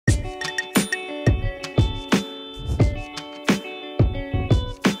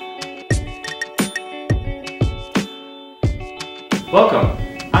Welcome,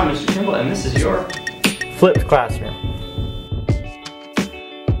 I'm Mr. Kimball and this is your Flipped Classroom.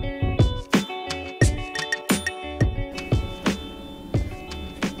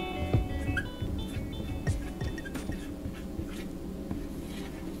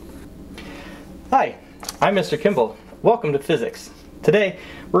 Hi, I'm Mr. Kimball. Welcome to Physics. Today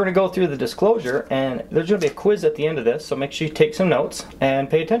we're going to go through the disclosure, and there's going to be a quiz at the end of this, so make sure you take some notes and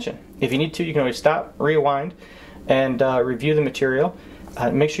pay attention. If you need to, you can always stop, rewind, and review the material.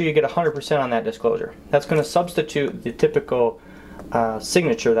 Make sure you get 100% on that disclosure. That's going to substitute the typical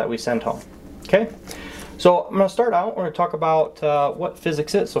signature that we send home. Okay? So I'm going to start out, we're going to talk about what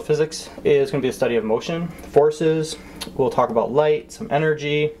physics is. So physics is going to be the study of motion, forces. We'll talk about light, some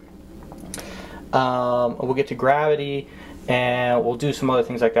energy. We'll get to gravity, and we'll do some other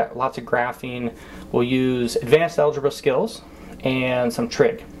things like that. Lots of graphing. We'll use advanced algebra skills and some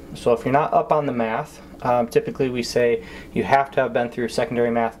trig. So if you're not up on the math, typically we say you have to have been through secondary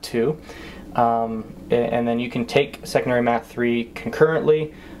math 2, and then you can take secondary math 3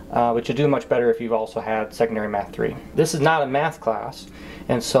 concurrently, which you'll do much better if you've also had secondary math 3. This is not a math class,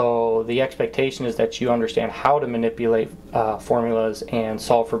 and so the expectation is that you understand how to manipulate formulas and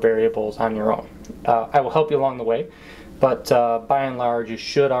solve for variables on your own. I will help you along the way, but by and large you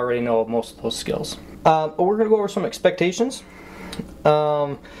should already know most of those skills. We're going to go over some expectations.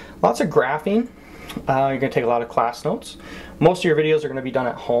 Lots of graphing. You're going to take a lot of class notes. Most of your videos are going to be done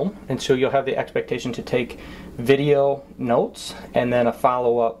at home, and so you'll have the expectation to take video notes and then a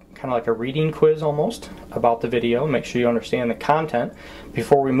follow-up, kind of like a reading quiz almost, about the video. Make sure you understand the content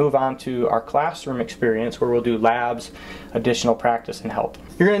before we move on to our classroom experience, where we'll do labs, additional practice, and help.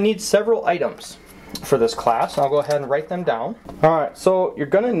 You're going to need several items for this class. I'll go ahead and write them down. Alright, so you're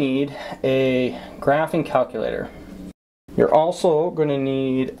going to need a graphing calculator. You're also going to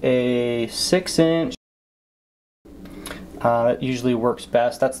need a 6-inch. That usually works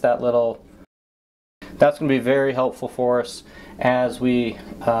best. That's going to be very helpful for us as we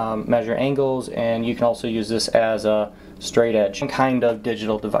measure angles, and you can also use this as a straight edge kind of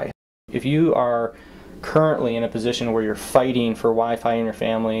digital device. If you are currently in a position where you're fighting for Wi-Fi in your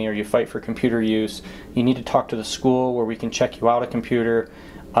family, or you fight for computer use, you need to talk to the school where we can check you out a computer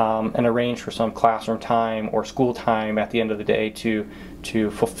and arrange for some classroom time or school time at the end of the day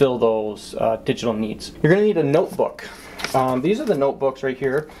to fulfill those digital needs. You're going to need a notebook. These are the notebooks right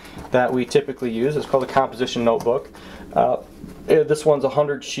here that we typically use. It's called a composition notebook. This one's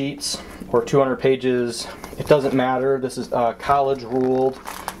 100 sheets or 200 pages. It doesn't matter. This is college ruled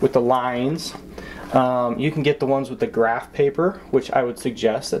with the lines. You can get the ones with the graph paper, which I would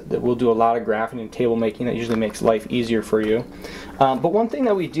suggest that we'll do a lot of graphing and table making. That usually makes life easier for you. But one thing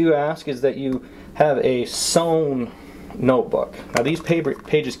that we do ask is that you have a sewn notebook. Now these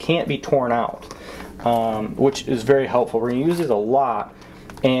pages can't be torn out, which is very helpful. We're going to use these a lot.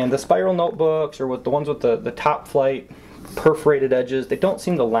 And the spiral notebooks, or with the ones with the top flight perforated edges, they don't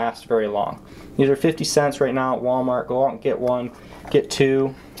seem to last very long. These are 50 cents right now at Walmart. Go out and get one, get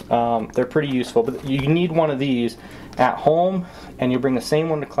two. They're pretty useful, but you need one of these at home, and you bring the same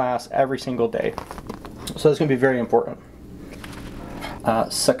one to class every single day. So that's going to be very important.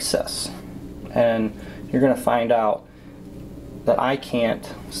 Success. And you're going to find out that I can't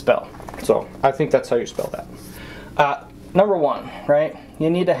spell. So I think that's how you spell that. Number one, right? You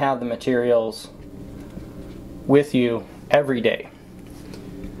need to have the materials with you every day.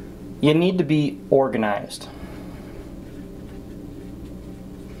 You need to be organized.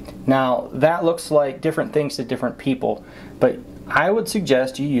 Now that looks like different things to different people, but I would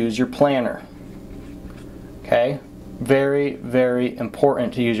suggest you use your planner. Okay? Very, very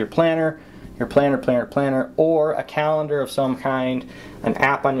important to use your planner, or a calendar of some kind, an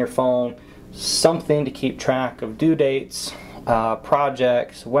app on your phone, something to keep track of due dates,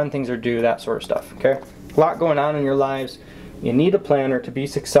 projects, when things are due, that sort of stuff. Okay? A lot going on in your lives. You need a planner to be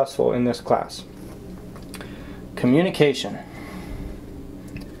successful in this class. Communication.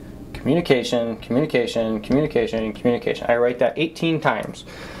 Communication, communication, communication, communication. I write that 18 times.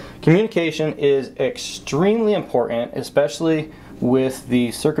 Communication is extremely important, especially with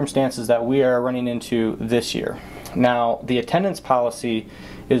the circumstances that we are running into this year. Now, the attendance policy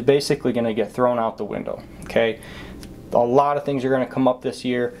is basically going to get thrown out the window. Okay? A lot of things are going to come up this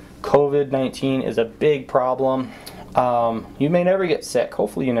year. COVID-19 is a big problem. You may never get sick.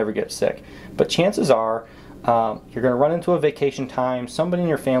 Hopefully you never get sick. But chances are you're going to run into a vacation time. Somebody in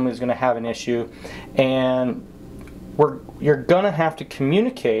your family is going to have an issue. And you're going to have to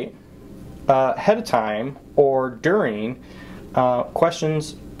communicate ahead of time or during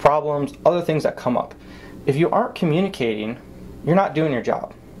questions, problems, other things that come up. If you aren't communicating, you're not doing your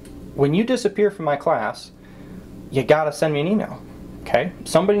job. When you disappear from my class, you gotta send me an email. Okay?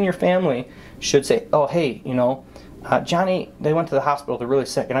 Somebody in your family should say, oh, hey, you know, Johnny, they went to the hospital, they're really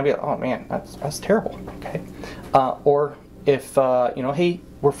sick. And I'd be like, oh man, that's terrible. Okay? Or if, you know, hey,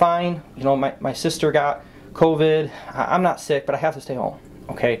 we're fine, you know, my sister got COVID, I'm not sick, but I have to stay home.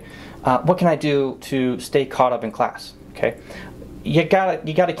 Okay? What can I do to stay caught up in class? Okay? You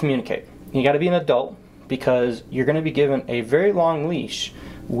gotta communicate. You gotta be an adult, because you're gonna be given a very long leash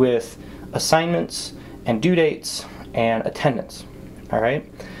with assignments and due dates and attendance. All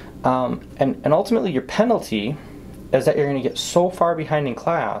right? And ultimately your penalty is that you're gonna get so far behind in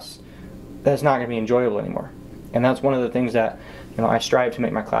class that it's not gonna be enjoyable anymore. And that's one of the things that, you know, I strive to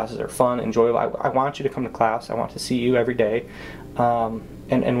make my classes are fun, enjoyable. I want you to come to class. I want to see you every day.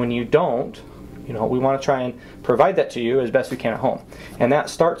 And when you don't, you know, we want to try and provide that to you as best we can at home. And that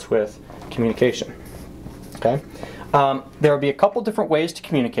starts with communication. Okay? There will be a couple different ways to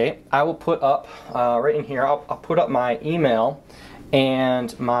communicate. I will put up, right in here, I'll put up my email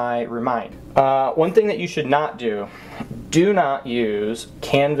and my remind. One thing that you should not do not use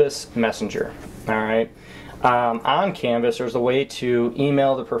Canvas Messenger. All right? On Canvas, there's a way to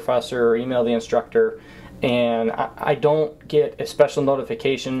email the professor or email the instructor, and I don't get a special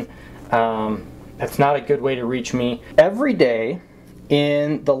notification. That's not a good way to reach me. Every day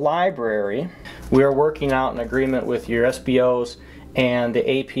in the library, we are working out an agreement with your SBOs and the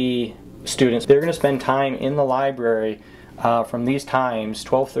AP students. They're going to spend time in the library from these times,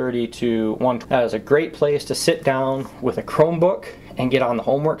 12:30 to 1. That is a great place to sit down with a Chromebook and get on the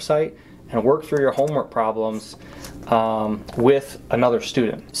homework site and work through your homework problems with another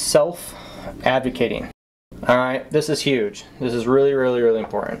student. Self-advocating. All right, this is huge. This is really, really, really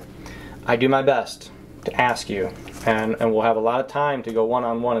important. I do my best to ask you, and we'll have a lot of time to go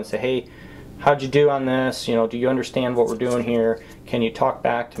one-on-one and say, hey, how'd you do on this? You know, do you understand what we're doing here? Can you talk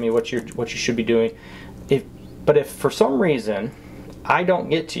back to me what you should be doing? But if for some reason I don't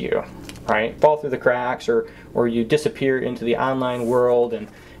get to you, right, fall through the cracks, or you disappear into the online world, and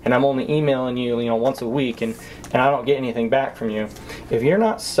I'm only emailing you, you know, once a week, and I don't get anything back from you, if you're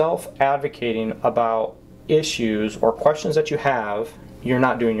not self-advocating about issues or questions that you have, you're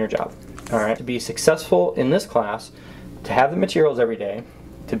not doing your job. All right? To be successful in this class, to have the materials every day,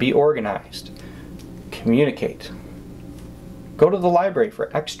 to be organized, communicate, go to the library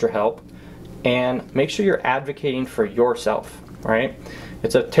for extra help, and make sure you're advocating for yourself. Right?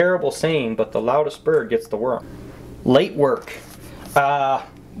 It's a terrible saying, but the loudest bird gets the worm. Late work.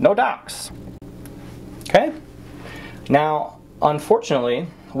 No docs. Okay? Now, unfortunately,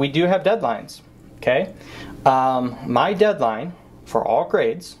 we do have deadlines. Okay? My deadline for all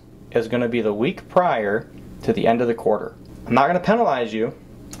grades is going to be the week prior to the end of the quarter. I'm not going to penalize you.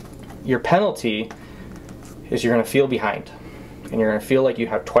 Your penalty is you're going to feel behind. And you're going to feel like you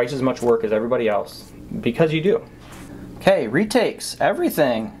have twice as much work as everybody else, because you do. Okay, retakes,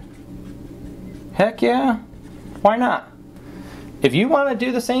 everything. Heck yeah. Why not? If you want to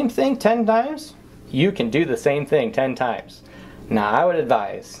do the same thing 10 times, you can do the same thing 10 times. Now, I would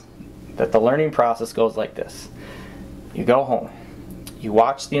advise that the learning process goes like this. You go home, you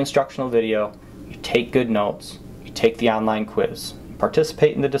watch the instructional video, you take good notes, you take the online quiz,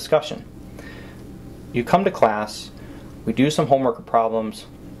 participate in the discussion. You come to class, we do some homework problems,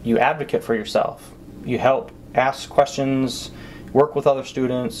 you advocate for yourself, you help ask questions, work with other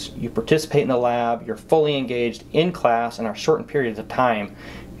students, you participate in the lab, you're fully engaged in class in our shortened periods of time,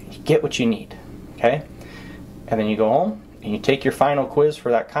 you get what you need, okay? And then you go home and you take your final quiz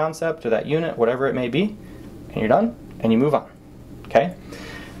for that concept or that unit, whatever it may be, and you're done, and you move on, okay?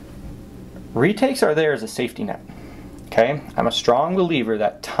 Retakes are there as a safety net, okay? I'm a strong believer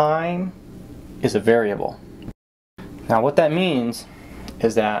that time is a variable. Now what that means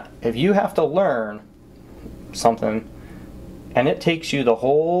is that if you have to learn something and it takes you the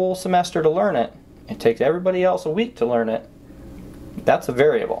whole semester to learn it, it takes everybody else a week to learn it, that's a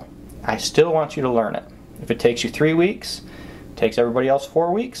variable. I still want you to learn it. If it takes you 3 weeks, takes everybody else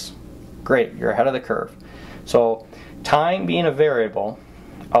 4 weeks, great, you're ahead of the curve. So time being a variable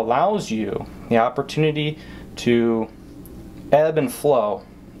allows you the opportunity to ebb and flow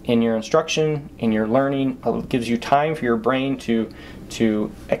in your instruction, in your learning. It gives you time for your brain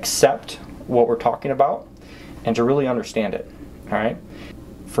to accept what we're talking about and to really understand it. All right?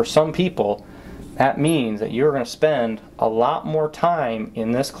 For some people, that means that you're going to spend a lot more time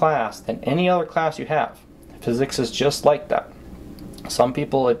in this class than any other class you have. Physics is just like that. Some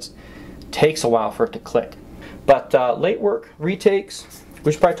people, it takes a while for it to click. But late work, retakes,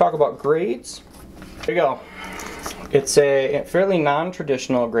 we should probably talk about grades. There you go. It's a fairly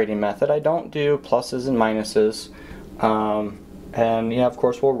non-traditional grading method. I don't do pluses and minuses. And yeah, of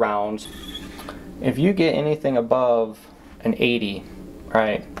course we'll round. If you get anything above an 80,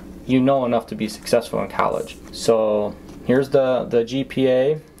 right, you know enough to be successful in college. So here's the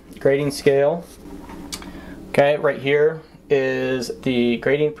GPA grading scale. Okay, right here is the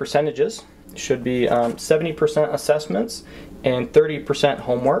grading percentages. Should be 70% assessments and 30%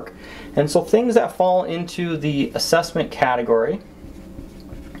 homework. And so things that fall into the assessment category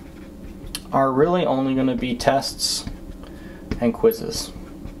are really only going to be tests and quizzes.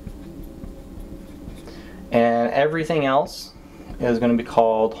 And everything else is going to be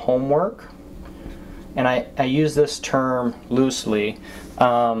called homework. And I use this term loosely.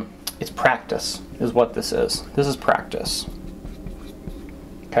 It's practice is what this is. This is practice.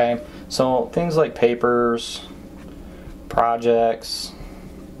 Okay, so things like papers, projects,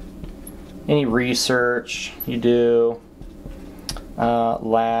 any research you do,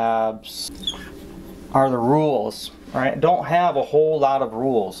 labs, are the rules. All right, don't have a whole lot of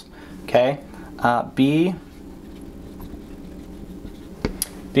rules. Okay, be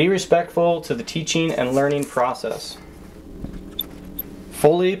respectful to the teaching and learning process.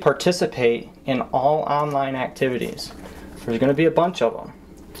 Fully participate in all online activities. There's going to be a bunch of them.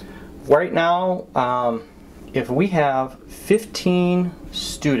 Right now, if we have 15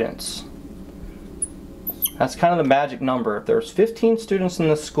 students, that's kind of the magic number. If there's 15 students in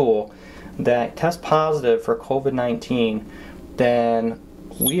the school that test positive for COVID-19, then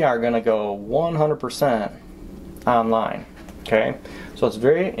we are going to go 100% online. Okay, so it's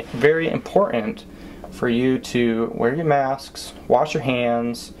very, very important for you to wear your masks, wash your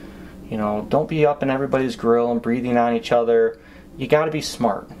hands, you know, don't be up in everybody's grill and breathing on each other. You got to be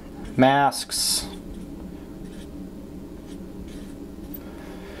smart. Masks.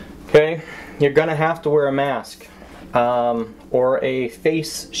 Okay, you're gonna have to wear a mask or a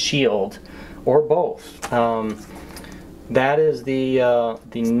face shield or both. That is the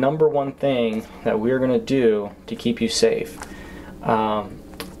number one thing that we're gonna do to keep you safe.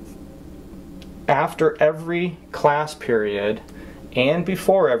 After every class period and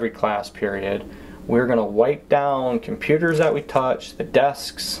before every class period, we're going to wipe down computers that we touch, the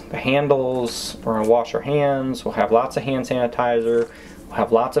desks, the handles. We're going to wash our hands. We'll have lots of hand sanitizer. We'll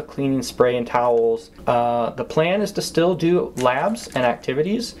have lots of cleaning spray and towels. The plan is to still do labs and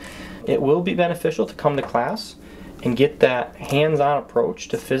activities. It will be beneficial to come to class and get that hands-on approach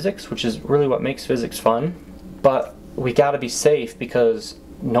to physics, which is really what makes physics fun. But we got to be safe because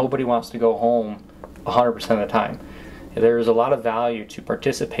nobody wants to go home 100% of the time. There's a lot of value to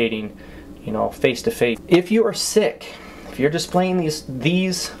participating, you know, face to face. If you are sick, if you're displaying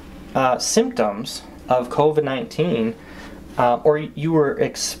these symptoms of COVID-19, or you were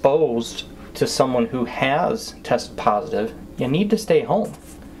exposed to someone who has tested positive, you need to stay home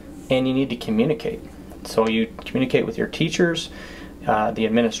and you need to communicate. So you communicate with your teachers, the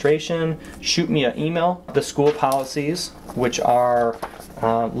administration, shoot me an email. The school policies, which are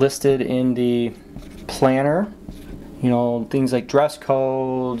listed in the planner, you know, things like dress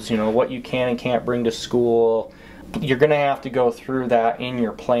codes, you know, what you can and can't bring to school. You're going to have to go through that in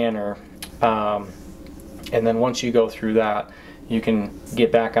your planner. And then once you go through that, you can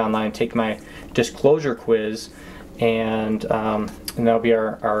get back online, take my disclosure quiz, and that'll be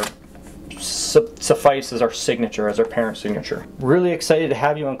our suffice as our signature, as our parent signature. Really excited to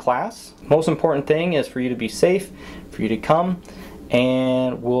have you in class. Most important thing is for you to be safe, for you to come,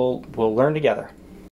 and we'll learn together.